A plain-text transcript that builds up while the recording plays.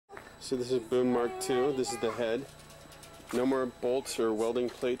So this is Boom Mark II. This is the head. No more bolts or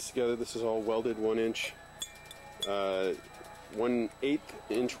welding plates together. This is all welded 1-inch, 1/8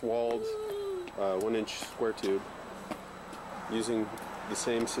 inch walled, 1-inch square tube, using the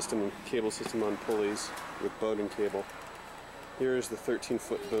same system, cable system on pulleys with Bowden cable. Here is the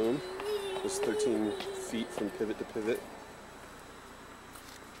 13-foot boom. It's 13 feet from pivot to pivot.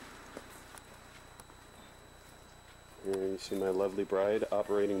 Here you see my lovely bride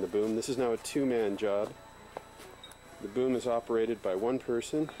operating the boom. This is now a two-man job. The boom is operated by one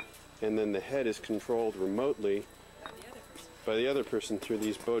person, and then the head is controlled remotely by the other person through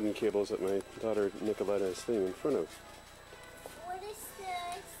these Bowden cables that my daughter Nicoletta is sitting in front of. What is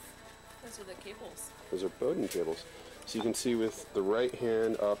this? Those are the cables. Those are Bowden cables. So you can see with the right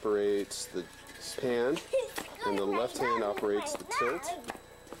hand operates the span, and the left hand operates the tilt.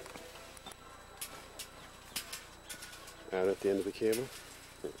 Out at the end of the cable,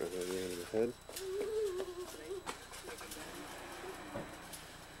 right at the end of the head.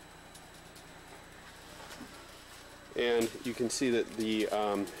 And you can see that the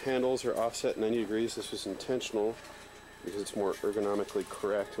handles are offset 90 degrees. This was intentional because it's more ergonomically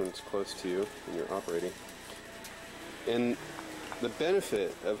correct when it's close to you when you're operating. And the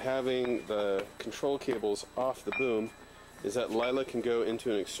benefit of having the control cables off the boom is that Lila can go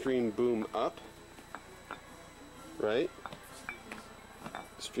into an extreme boom up, right?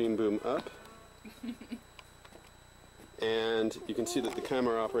 Extreme boom up. And you can see that the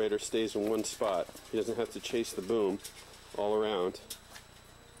camera operator stays in one spot. He doesn't have to chase the boom all around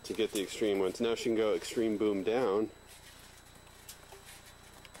to get the extreme ones. Now she can go extreme boom down.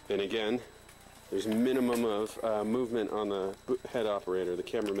 And again, there's a minimum of movement on the head operator. The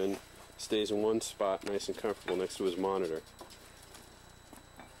cameraman stays in one spot, nice and comfortable next to his monitor.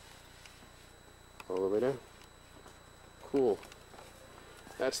 All the way down. Cool.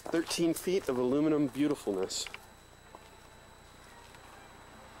 That's 13 feet of aluminum beautifulness.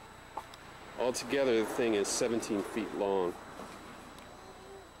 Altogether, the thing is 17 feet long.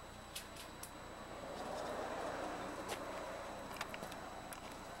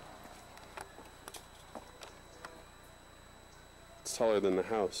 It's taller than the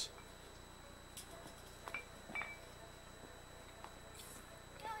house.